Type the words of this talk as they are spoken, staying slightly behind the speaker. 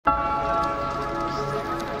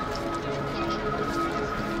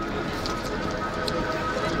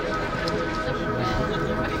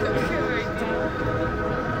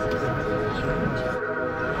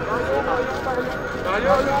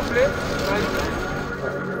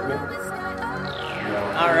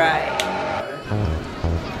All right.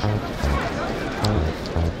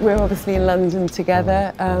 We're obviously in London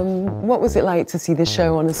together. What was it like to see the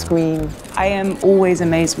show on a screen? I am always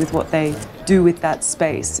amazed with what they do with that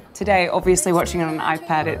space. Today, obviously watching it on an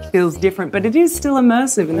iPad, it feels different, but it is still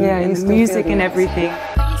immersive in the music and everything.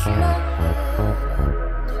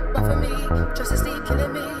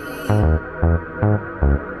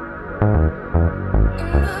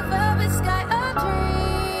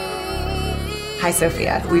 Hi,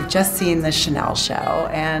 Sophia. We've just seen the Chanel show,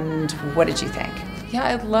 and what did you think? Yeah,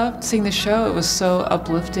 I loved seeing the show. It was so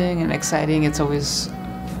uplifting and exciting. It's always,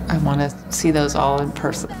 I want to see those all in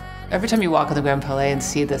person. Every time you walk on the Grand Palais and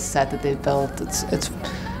see the set that they've built, it's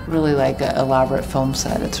really like an elaborate film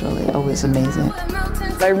set. It's really always amazing.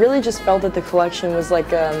 I really just felt that the collection was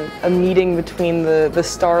like a meeting between the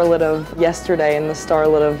starlet of yesterday and the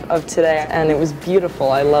starlet of today, and it was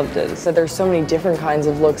beautiful. I loved it. So there's so many different kinds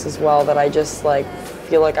of looks as well that I just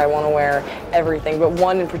feel like I want to wear everything. But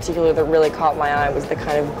one in particular that really caught my eye was the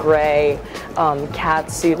kind of gray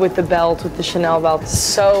cat suit with the belt, with the Chanel belt.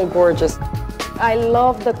 So gorgeous. I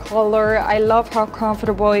love the color. I love how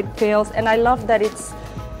comfortable it feels, and I love that it's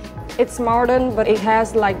modern, but it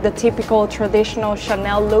has like the typical traditional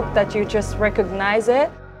Chanel look that you just recognize it.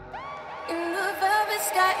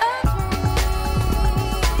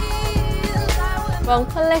 이번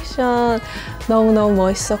컬렉션 너무너무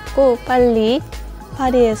멋있었고 빨리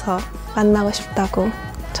파리에서 만나고 싶다고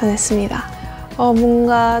전했습니다.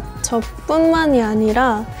 뭔가 저뿐만이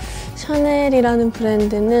아니라 샤넬이라는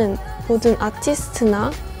브랜드는 모든 아티스트나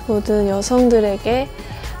모든 여성들에게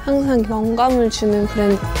항상 영감을 주는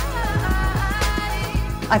브랜드.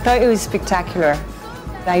 I thought it was spectacular.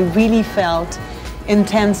 I really felt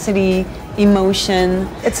intensity, emotion.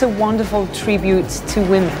 It's a wonderful tribute to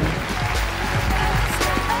women.